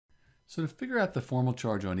So to figure out the formal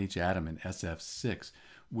charge on each atom in SF6,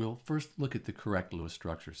 we'll first look at the correct Lewis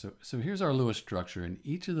structure. So here's our Lewis structure. In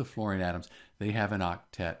each of the fluorine atoms, they have an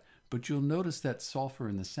octet. But you'll notice that sulfur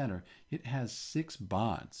in the center, it has 6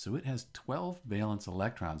 bonds. So it has 12 valence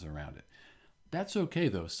electrons around it. That's okay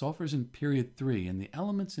though. Sulfur's in period 3, and the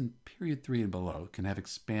elements in period 3 and below can have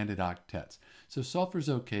expanded octets. So sulfur's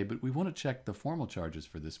okay, but we want to check the formal charges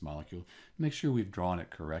for this molecule, make sure we've drawn it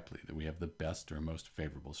correctly, that we have the best or most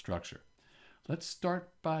favorable structure. Let's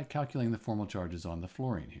start by calculating the formal charges on the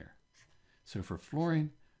fluorine here. So for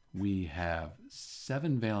fluorine, we have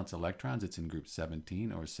 7 valence electrons. It's in group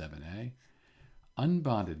 17 or 7A.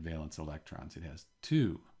 Unbonded valence electrons, it has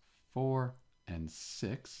 2, 4, and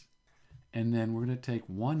 6. And then we're going to take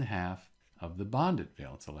 1/2 of the bonded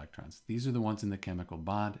valence electrons. These are the ones in the chemical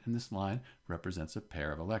bond, and this line represents a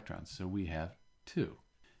pair of electrons. So we have 2.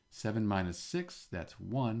 7 minus 6, that's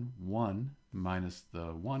 1. 1 minus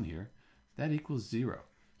the 1 here, that equals 0.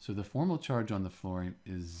 So the formal charge on the fluorine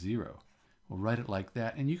is 0. We'll write it like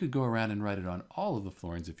that, and you could go around and write it on all of the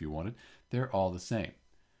fluorines if you wanted. They're all the same.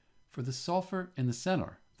 For the sulfur in the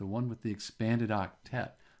center, the one with the expanded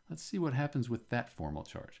octet, let's see what happens with that formal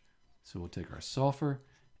charge. So we'll take our sulfur,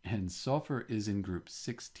 and sulfur is in group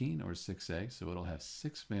 16 or 6A, so it'll have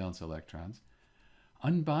 6 valence electrons.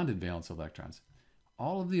 Unbonded valence electrons.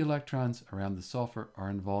 All of the electrons around the sulfur are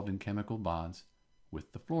involved in chemical bonds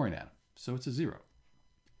with the fluorine atom, so it's a 0.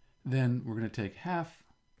 Then we're going to take half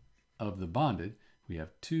of the bonded. We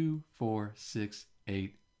have 2, 4, 6,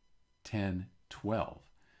 8, 10, 12.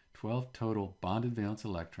 12 total bonded valence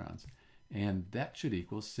electrons, and that should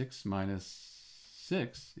equal 6 minus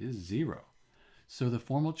 6 is 0. So the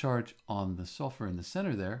formal charge on the sulfur in the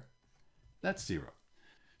center there, that's 0.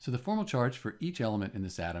 So the formal charge for each element in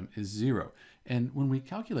this atom is 0. And when we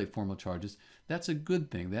calculate formal charges, that's a good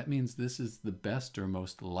thing. That means this is the best or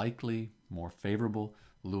most likely, more favorable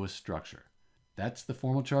Lewis structure. That's the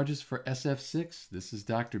formal charges for SF6. This is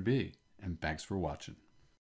Dr. B, and thanks for watching.